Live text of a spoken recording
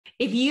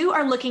If you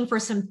are looking for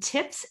some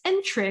tips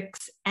and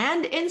tricks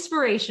and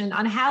inspiration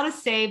on how to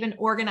save and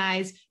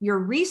organize your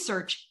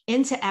research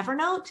into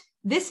Evernote,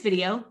 this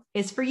video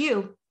is for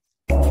you.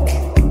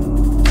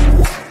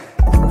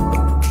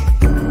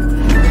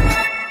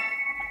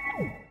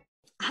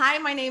 Hi,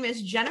 my name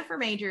is Jennifer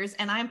Majors,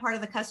 and I'm part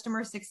of the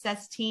customer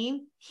success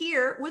team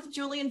here with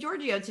Julie and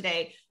Giorgio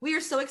today. We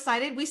are so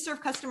excited. We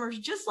serve customers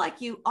just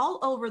like you all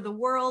over the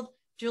world.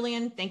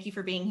 Julian, thank you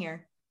for being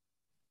here.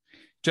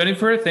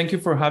 Jennifer, thank you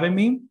for having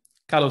me.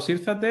 Καλώς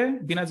ήρθατε,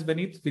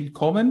 bienvenue,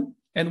 willkommen,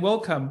 and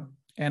welcome.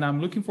 And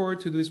I'm looking forward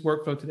to this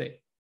workflow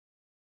today.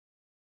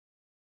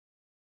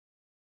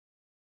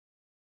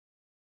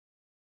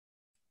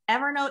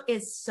 Evernote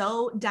is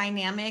so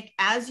dynamic.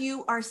 As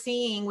you are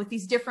seeing with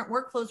these different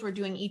workflows we're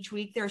doing each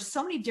week, there are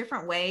so many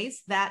different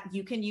ways that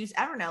you can use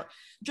Evernote.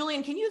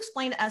 Julian, can you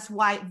explain to us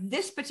why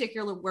this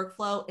particular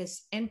workflow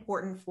is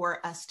important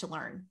for us to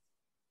learn?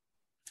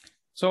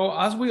 So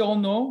as we all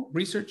know,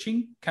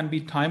 researching can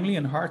be timely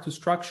and hard to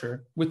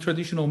structure with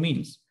traditional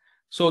means.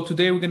 So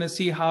today we're going to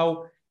see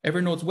how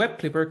Evernote's web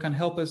clipper can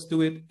help us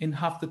do it in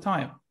half the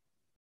time.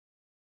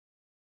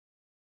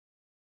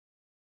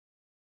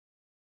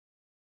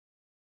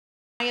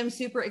 I am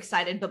super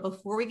excited, but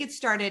before we get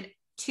started,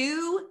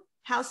 two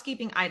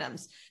housekeeping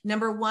items.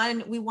 Number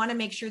one, we want to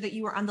make sure that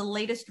you are on the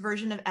latest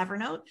version of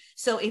Evernote.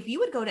 So if you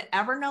would go to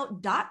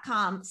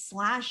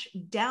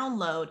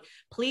evernote.com/download,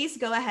 please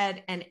go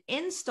ahead and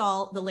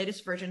install the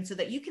latest version so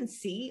that you can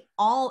see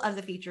all of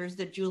the features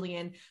that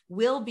Julian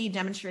will be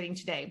demonstrating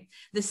today.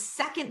 The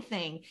second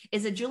thing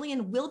is that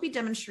Julian will be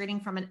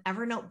demonstrating from an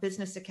Evernote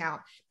business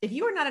account. If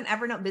you are not an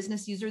Evernote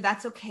business user,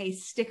 that's okay.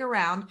 Stick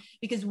around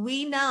because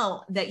we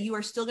know that you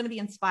are still going to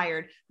be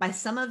inspired by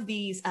some of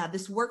these,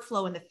 this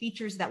workflow and the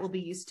features that will be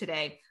used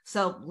today.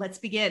 So let's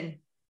begin.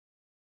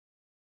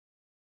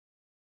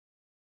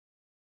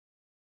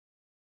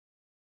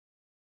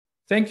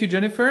 Thank you,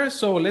 Jennifer.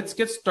 So let's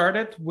get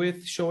started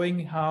with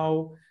showing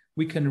how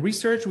we can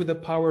research with the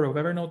power of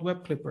Evernote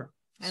Web Clipper.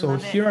 So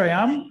here I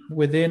am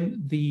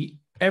within the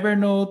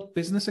Evernote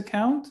business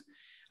account.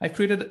 I've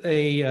created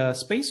a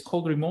space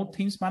called Remote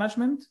Teams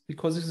Management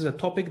because this is a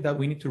topic that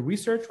we need to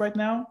research right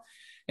now.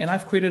 And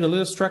I've created a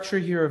little structure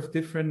here of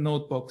different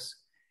notebooks.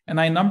 And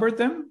I numbered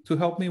them to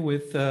help me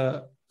with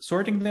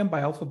sorting them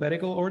by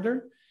alphabetical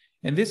order.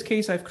 In this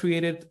case, I've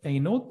created a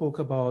notebook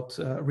about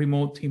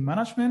remote team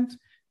management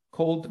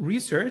called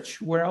Research,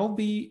 where I'll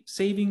be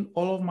saving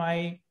all of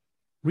my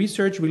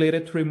research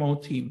related to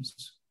remote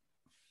teams.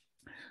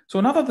 So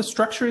now that the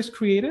structure is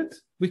created,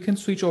 we can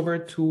switch over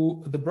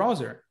to the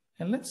browser.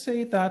 And let's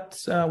say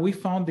that we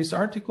found this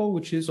article,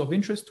 which is of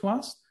interest to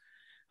us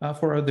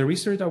for the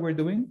research that we're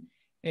doing.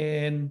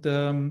 And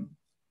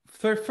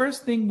the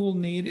first thing we'll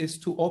need is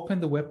to open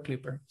the web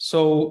clipper.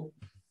 So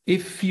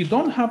if you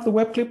don't have the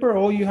web clipper,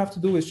 all you have to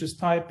do is just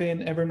type in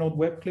Evernote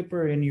web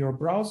clipper in your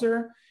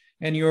browser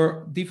and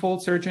your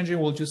default search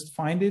engine will just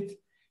find it.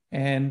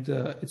 And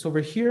it's over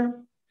here.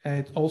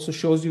 It also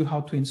shows you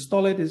how to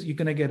install it. You're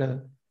going to get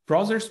a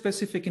browser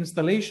specific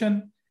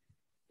installation.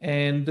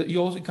 And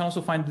you can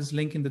also find this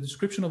link in the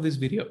description of this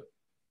video.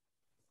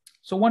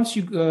 So once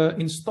you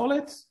install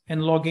it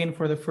and log in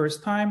for the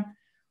first time,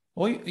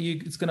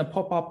 it's going to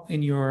pop up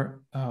in your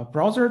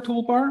browser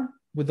toolbar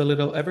with the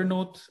little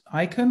Evernote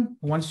icon.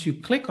 Once you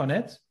click on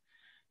it,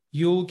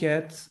 you'll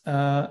get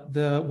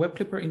the web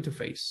clipper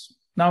interface.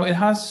 Now it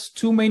has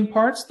two main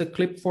parts, the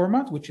clip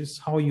format, which is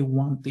how you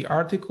want the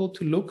article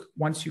to look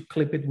once you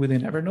clip it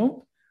within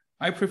Evernote.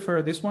 I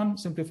prefer this one,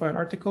 simplified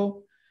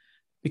article,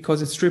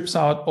 because it strips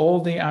out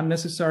all the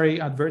unnecessary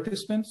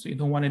advertisements. So you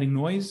don't want any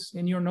noise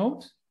in your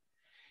note.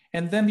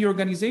 And then the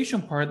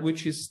organization part,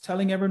 which is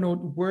telling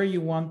Evernote where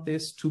you want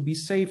this to be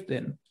saved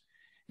in.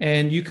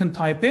 And you can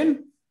type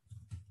in,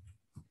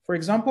 for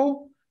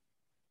example,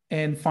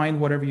 and find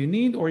whatever you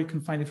need, or you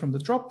can find it from the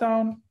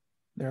dropdown.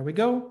 There we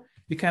go.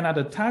 You can add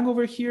a tag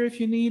over here if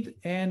you need,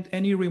 and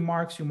any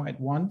remarks you might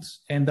want.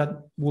 And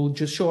that will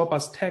just show up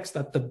as text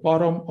at the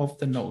bottom of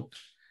the note.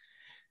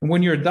 And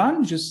when you're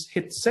done, just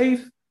hit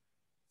save.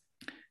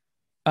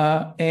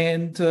 Now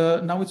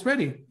it's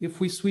ready. If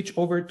we switch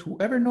over to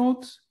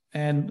Evernote,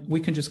 and we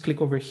can just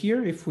click over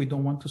here if we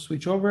don't want to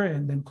switch over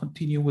and then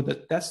continue with the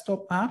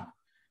desktop app,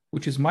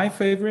 which is my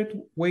favorite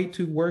way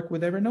to work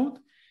with Evernote.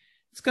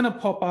 It's going to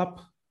pop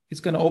up. It's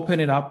going to open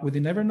it up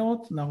within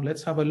Evernote. Now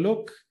let's have a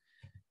look.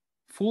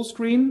 Full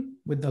screen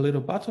with the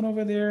little button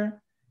over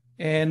there.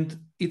 And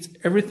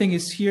everything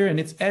is here and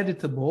it's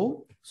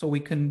editable. So we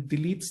can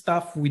delete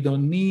stuff we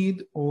don't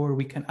need, or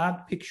we can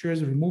add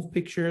pictures, remove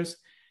pictures.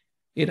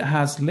 It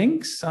has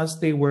links as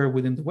they were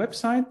within the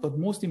website, but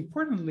most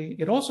importantly,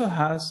 it also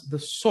has the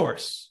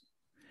source,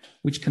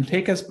 which can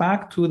take us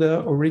back to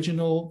the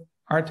original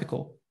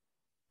article,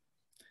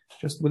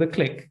 just with a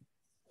click.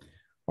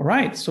 All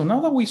right, so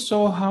now that we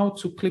saw how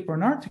to clip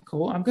an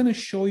article, I'm going to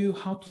show you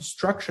how to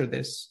structure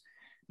this,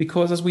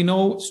 because as we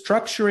know,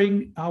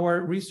 structuring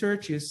our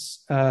research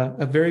is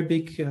a very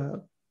big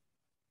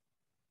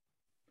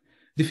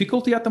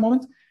difficulty at the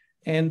moment.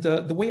 And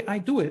the way I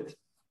do it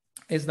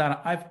is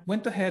that I've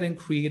went ahead and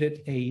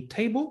created a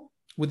table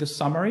with a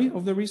summary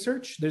of the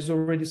research. There's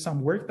already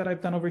some work that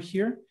I've done over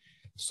here.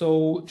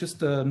 So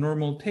just a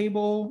normal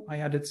table. I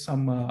added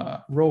some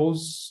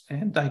rows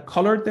and I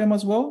colored them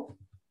as well.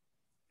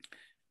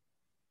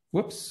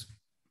 Whoops.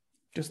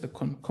 Just the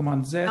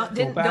Command Z.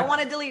 Don't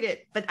want to delete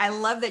it, but I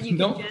love that you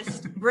can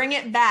just bring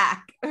it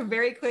back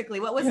very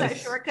quickly. What was that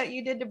shortcut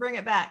you did to bring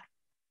it back?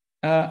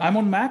 I'm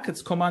on Mac,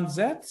 it's Command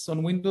Z.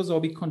 On Windows, I'll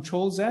be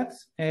Control Z.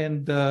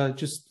 And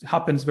just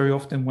happens very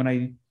often when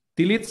I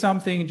delete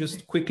something,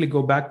 just quickly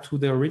go back to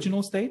the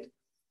original state.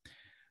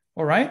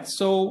 All right,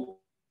 so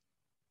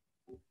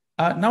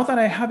now that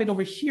I have it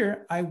over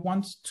here, I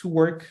want to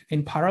work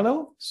in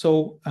parallel.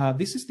 So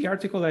this is the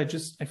article I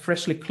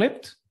freshly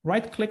clipped.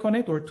 Right click on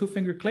it or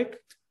two-finger click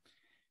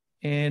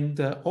and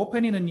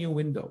open in a new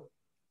window.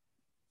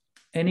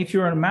 And if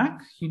you're on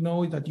Mac, you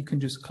know that you can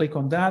just click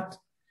on that.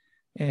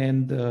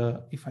 And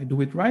if I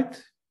do it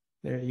right,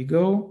 there you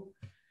go.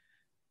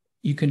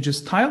 You can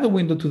just tile the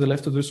window to the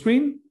left of the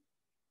screen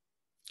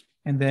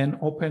and then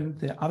open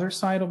the other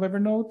side of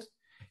Evernote.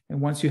 And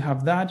once you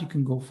have that, you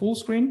can go full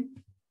screen.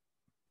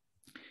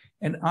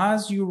 And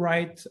as you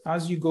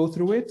go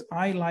through it,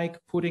 I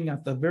like putting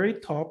at the very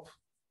top,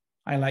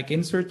 I like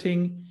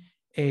inserting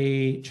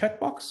a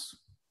checkbox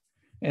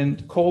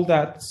and call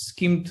that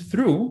skimmed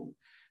through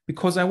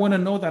because I want to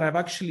know that I've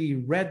actually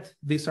read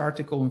this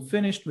article and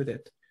finished with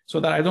it so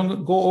that I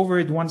don't go over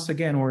it once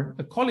again or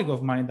a colleague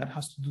of mine that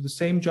has to do the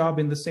same job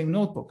in the same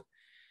notebook.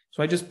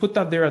 So I just put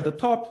that there at the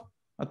top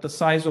at the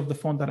size of the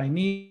font that I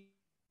need.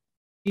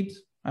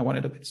 I want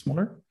it a bit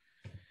smaller.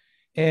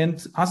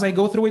 And as I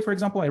go through it, for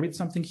example, I read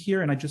something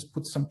here and I just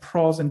put some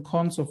pros and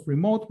cons of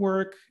remote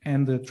work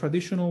and the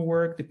traditional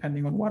work,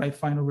 depending on what I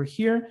find over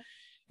here.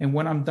 And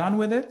when I'm done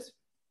with it,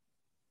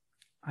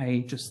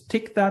 I just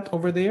tick that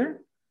over there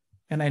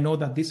and I know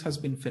that this has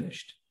been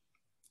finished.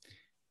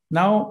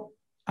 Now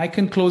I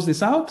can close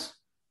this out.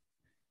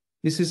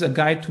 This is a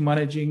guide to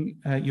managing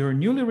your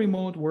newly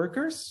remote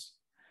workers.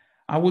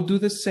 I will do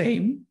the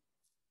same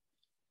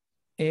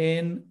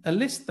in a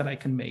list that I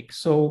can make.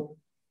 So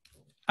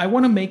I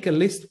want to make a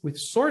list with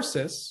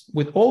sources,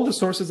 with all the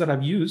sources that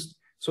I've used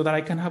so that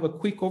I can have a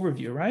quick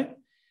overview, right?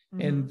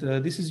 Mm-hmm.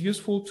 And this is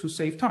useful to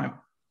save time.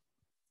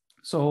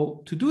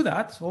 So to do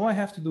that, all I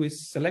have to do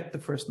is select the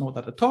first node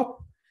at the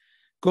top,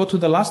 go to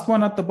the last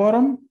one at the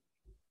bottom.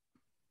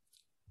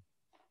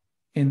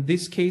 In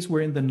this case,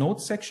 we're in the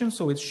notes section,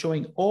 so it's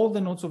showing all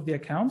the notes of the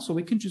account. So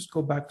we can just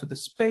go back to the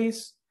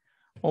space,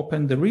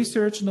 open the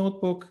research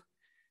notebook,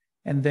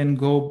 and then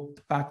go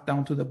back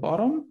down to the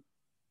bottom.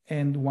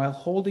 And while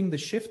holding the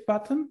Shift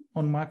button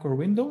on Mac or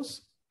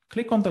Windows,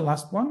 click on the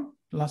last one,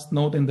 last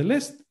node in the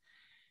list.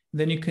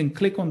 Then you can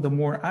click on the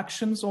More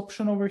Actions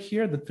option over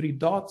here, the three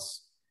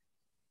dots,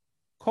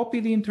 copy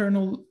the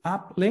internal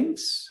app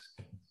links.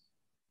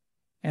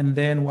 And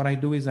then what I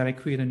do is that I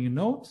create a new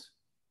note.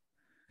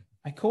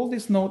 I call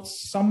this note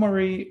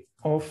Summary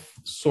of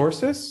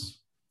Sources.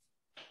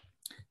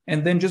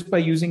 And then just by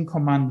using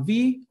Command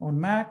V on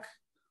Mac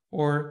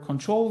or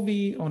Control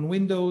V on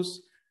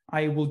Windows,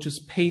 I will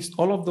just paste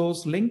all of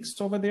those links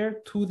over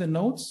there to the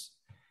notes.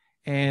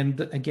 And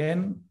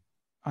again,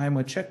 I'm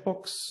a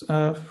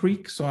checkbox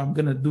freak, so I'm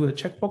going to do a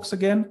checkbox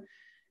again.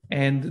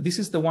 And this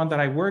is the one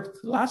that I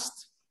worked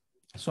last.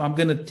 So I'm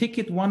going to tick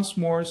it once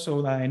more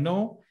so that I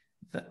know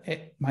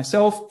that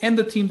myself and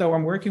the team that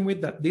I'm working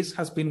with that this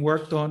has been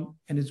worked on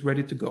and is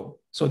ready to go.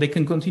 So they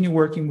can continue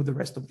working with the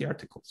rest of the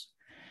articles.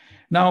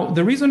 Now,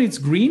 the reason it's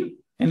green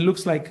and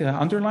looks like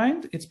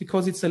underlined, it's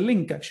because it's a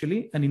link,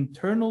 actually, an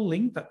internal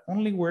link that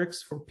only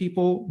works for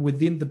people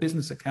within the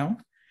business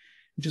account.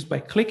 Just by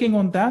clicking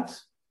on that,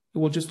 it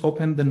will just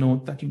open the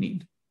node that you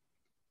need.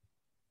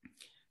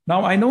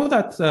 Now, I know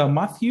that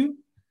Matthew,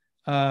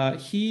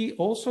 he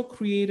also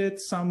created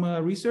some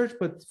research,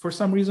 but for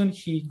some reason,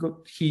 he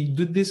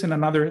did this in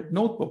another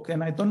notebook,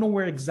 and I don't know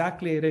where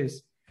exactly it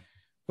is.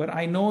 But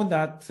I know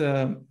that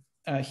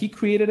he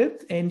created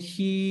it, and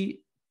he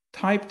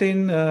typed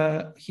in,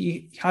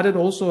 he had it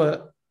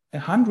also a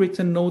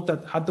handwritten note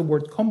that had the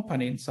word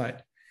company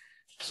inside.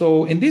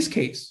 So in this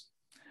case,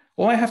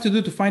 all I have to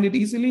do to find it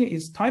easily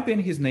is type in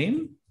his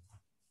name,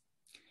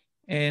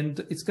 and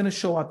it's going to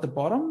show at the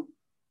bottom.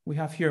 We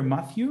have here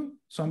Matthew.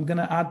 So I'm going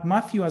to add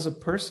Matthew as a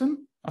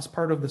person as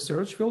part of the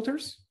search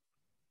filters.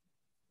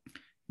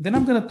 Then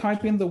I'm going to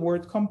type in the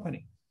word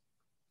company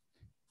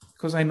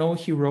because I know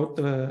he wrote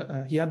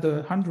he had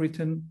the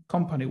handwritten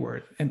company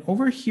word. And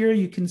over here,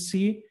 you can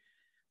see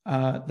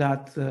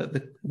that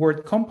the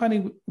word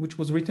company, which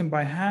was written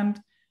by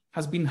hand,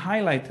 has been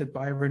highlighted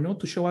by Evernote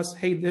to show us,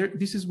 hey,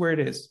 this is where it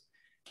is.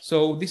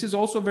 So this is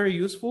also very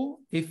useful.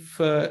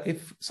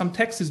 If some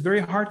text is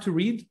very hard to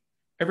read,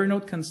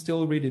 Evernote can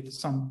still read it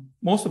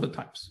most of the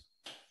times.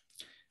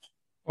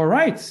 All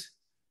right.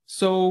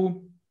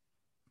 So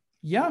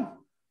yeah,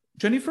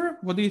 Jennifer,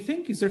 what do you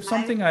think? Is there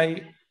something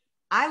I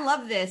I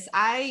love this.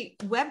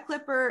 Web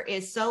Clipper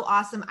is so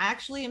awesome. I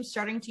actually am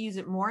starting to use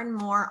it more and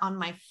more on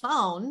my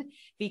phone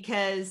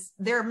because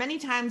there are many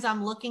times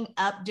I'm looking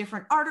up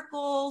different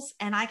articles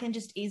and I can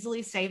just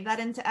easily save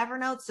that into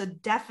Evernote. So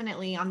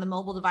definitely on the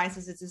mobile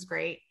devices, this is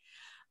great.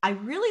 I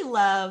really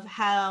love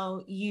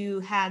how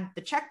you had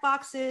the check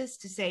boxes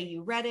to say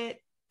you read it,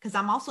 because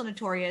I'm also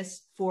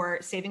notorious for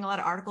saving a lot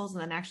of articles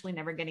and then actually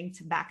never getting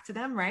back to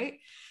them, right?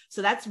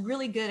 So that's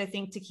really good, I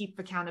think, to keep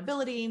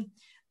accountability.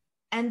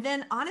 And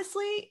then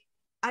honestly,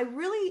 I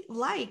really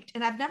liked,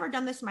 and I've never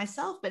done this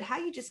myself, but how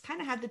you just kind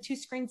of have the two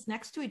screens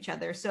next to each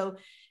other. So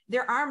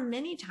there are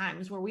many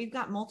times where we've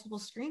got multiple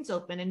screens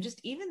open, and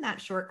just even that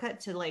shortcut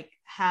to like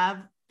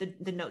have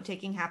the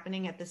note-taking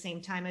happening at the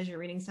same time as you're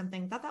reading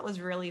something, I thought that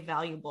was really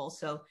valuable.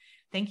 So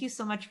thank you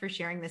so much for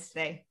sharing this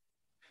today.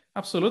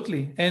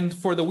 Absolutely. And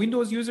for the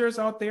Windows users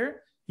out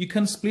there, you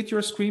can split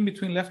your screen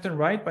between left and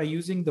right by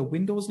using the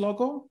Windows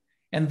logo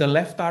and the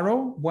left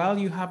arrow while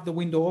you have the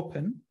window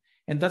open.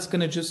 And that's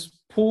going to just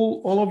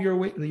pull all of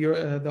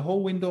the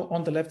whole window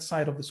on the left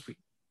side of the screen.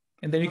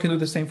 And then you can do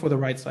the same for the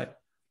right side.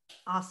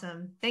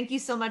 Awesome. Thank you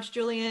so much,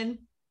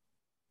 Julian.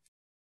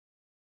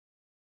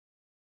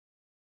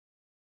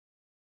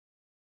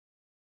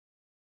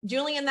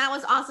 Julian, that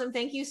was awesome.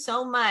 Thank you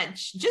so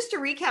much. Just to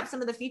recap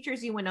some of the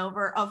features you went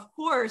over, of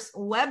course,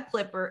 Web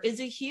Clipper is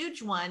a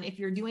huge one if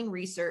you're doing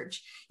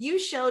research. You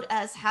showed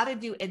us how to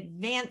do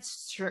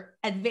advanced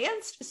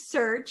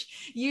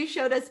search. You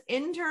showed us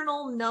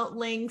internal note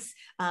links,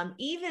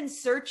 even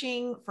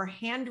searching for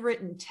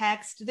handwritten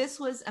text.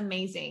 This was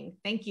amazing.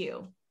 Thank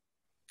you.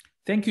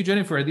 Thank you,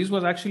 Jennifer. This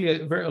was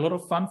actually a lot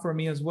of fun for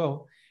me as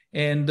well.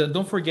 And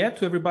don't forget,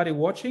 to everybody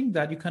watching,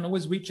 that you can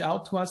always reach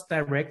out to us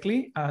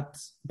directly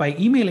by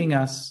emailing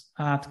us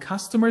at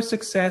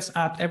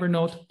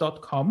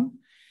customersuccess@evernote.com.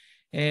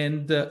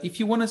 And if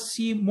you want to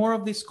see more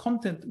of this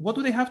content, what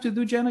do they have to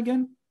do, Jen,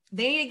 again?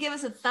 They need to give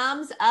us a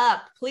thumbs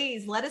up.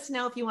 Please let us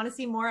know if you want to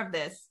see more of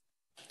this.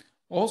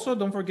 Also,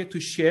 don't forget to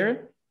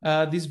share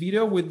this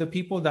video with the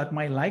people that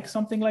might like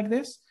something like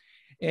this.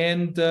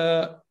 And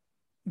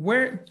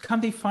where can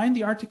they find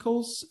the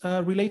articles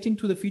relating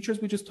to the features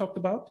we just talked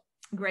about?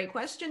 Great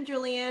question,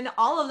 Julian.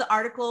 All of the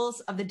articles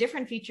of the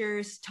different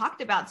features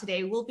talked about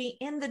today will be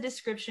in the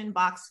description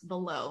box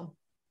below.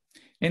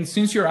 And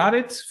since you're at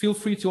it, feel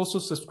free to also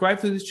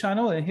subscribe to this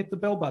channel and hit the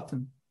bell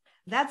button.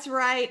 That's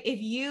right. If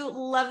you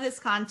love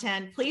this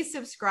content, please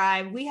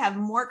subscribe. We have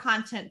more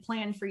content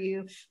planned for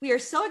you. We are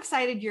so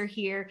excited you're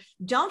here.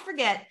 Don't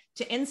forget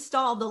to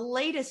install the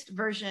latest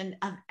version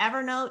of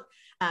Evernote.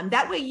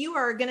 That way you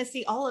are going to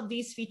see all of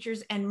these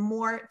features and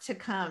more to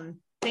come.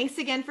 Thanks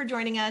again for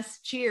joining us.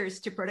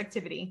 Cheers to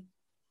productivity.